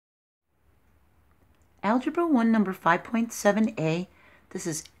Algebra 1, number 5.7a. This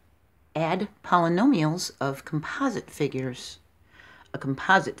is Add Polynomials of Composite Figures. A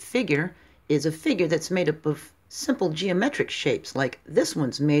composite figure is a figure that's made up of simple geometric shapes, like this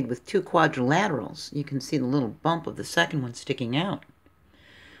one's made with two quadrilaterals. You can see the little bump of the second one sticking out.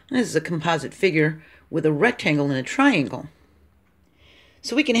 And this is a composite figure with a rectangle and a triangle.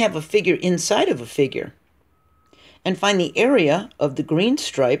 So we can have a figure inside of a figure and find the area of the green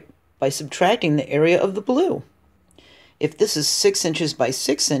stripe by subtracting the area of the blue. If this is 6 inches by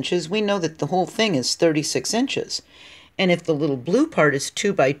 6 inches, we know that the whole thing is 36 inches. And if the little blue part is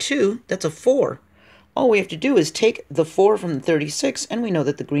 2 by 2, that's a 4. All we have to do is take the 4 from the 36, and we know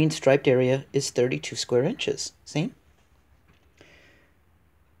that the green striped area is 32 square inches. See?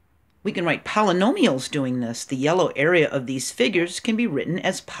 We can write polynomials doing this. The yellow area of these figures can be written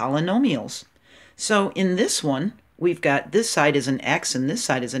as polynomials. So in this one, we've got this side is an x and this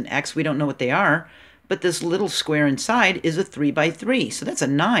side is an x. We don't know what they are, but this little square inside is a 3 by 3. So that's a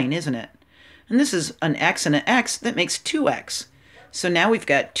 9, isn't it? And this is an x and an x. That makes 2x. So now we've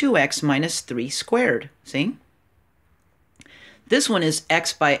got 2x minus 3 squared. See? This one is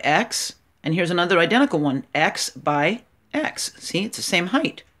x by x. And here's another identical one, x by x. See? It's the same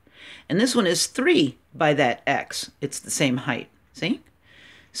height. And this one is 3 by that x. It's the same height. See?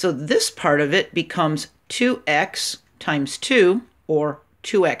 So this part of it becomes 2x times 2, or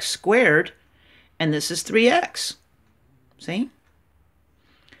 2x squared, and this is 3x. See?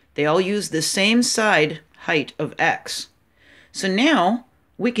 They all use the same side height of x. So now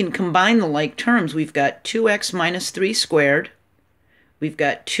we can combine the like terms. We've got 2x minus 3 squared. We've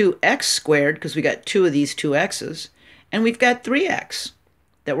got 2x squared, because we got 2 of these 2x's. And we've got 3x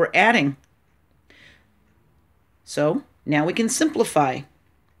that we're adding. So now we can simplify.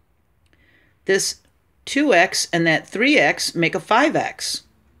 This 2x and that 3x make a 5x.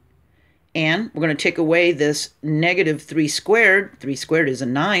 And we're going to take away this negative 3 squared. 3 squared is a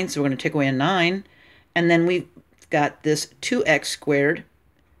 9, so we're going to take away a 9. And then we've got this 2x squared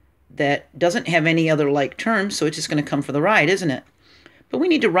that doesn't have any other like terms, so it's just going to come for the right, isn't it? But we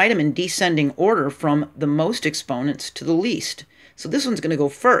need to write them in descending order from the most exponents to the least. So this one's going to go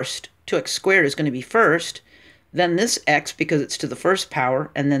first. 2x squared is going to be first. Then this x, because it's to the first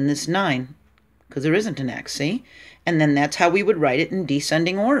power, and then this 9, because there isn't an x, see? And then that's how we would write it in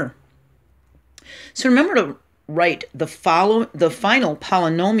descending order. So remember to write the final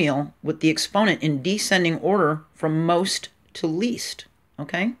polynomial with the exponent in descending order from most to least,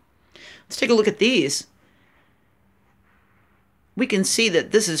 okay? Let's take a look at these. We can see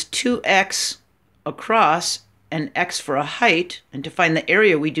that this is 2x across and x for a height, and to find the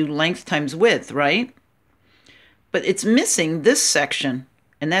area we do length times width, right? But it's missing this section,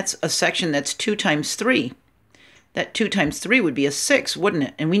 and that's a section that's 2 times 3. That 2 times 3 would be a 6, wouldn't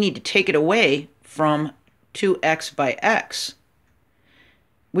it? And we need to take it away from 2x by x.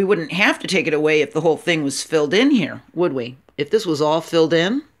 We wouldn't have to take it away if the whole thing was filled in here, would we? If this was all filled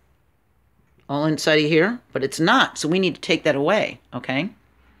in, all inside of here, but it's not, so we need to take that away, okay?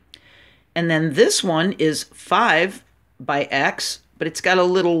 And then this one is 5 by x, but it's got a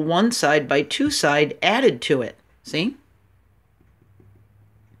little 1 side by 2 side added to it, see?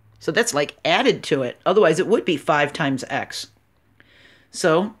 So that's like added to it. Otherwise, it would be 5 times x.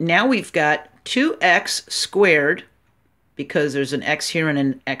 So now we've got 2x squared, because there's an x here and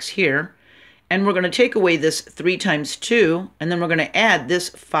an x here. And we're going to take away this 3 times 2, and then we're going to add this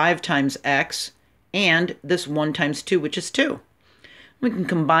 5 times x and this 1 times 2, which is 2. We can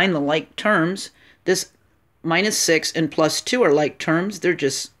combine the like terms. This minus 6 and plus 2 are like terms. They're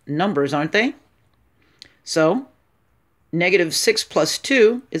just numbers, aren't they? So negative 6 plus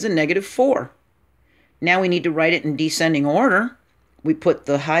 2 is a negative 4. Now we need to write it in descending order. We put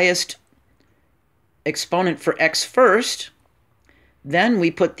the highest exponent for x first. Then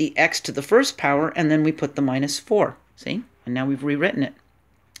we put the x to the first power, and then we put the minus 4. See? And now we've rewritten it.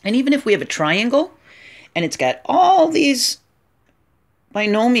 And even if we have a triangle, and it's got all these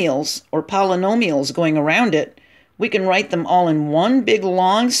binomials or polynomials going around it, we can write them all in one big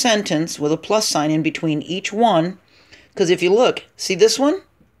long sentence with a plus sign in between each one. Because if you look, see this one?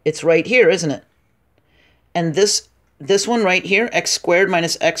 It's right here, isn't it? And this one right here, x squared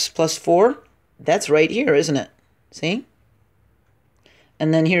minus x plus 4, that's right here, isn't it? See?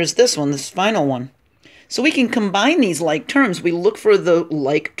 And then here's this one, this final one. So we can combine these like terms. We look for the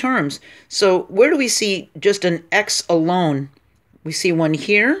like terms. So where do we see just an x alone? We see one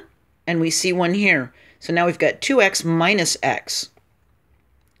here, and we see one here. So now we've got 2x minus x.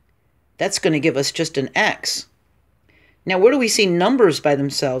 That's going to give us just an x. Now, where do we see numbers by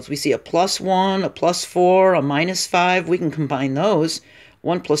themselves? We see a +1, a +4, a -5. We can combine those.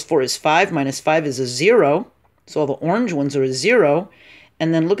 1 plus 4 is 5, minus 5 is a 0. So all the orange ones are a 0.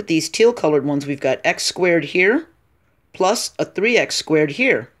 And then look at these teal-colored ones. We've got x squared here plus a 3x squared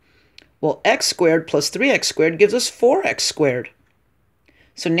here. Well, x squared plus 3x squared gives us 4x squared.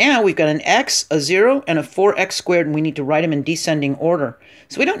 So now we've got an x, a 0, and a 4x squared, and we need to write them in descending order.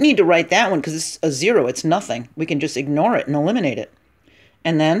 So we don't need to write that one because it's a 0. It's nothing. We can just ignore it and eliminate it.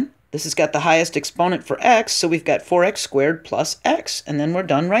 And then this has got the highest exponent for x, so we've got 4x squared plus x, and then we're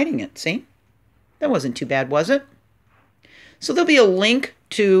done writing it. See? That wasn't too bad, was it? So there'll be a link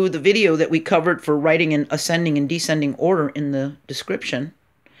to the video that we covered for writing in ascending and descending order in the description.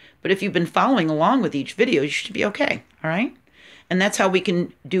 But if you've been following along with each video, you should be okay, all right? And that's how we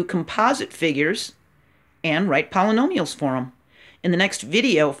can do composite figures and write polynomials for them. In the next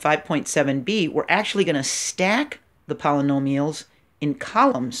video, 5.7b, we're actually going to stack the polynomials in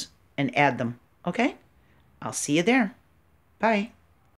columns and add them, okay? I'll see you there. Bye.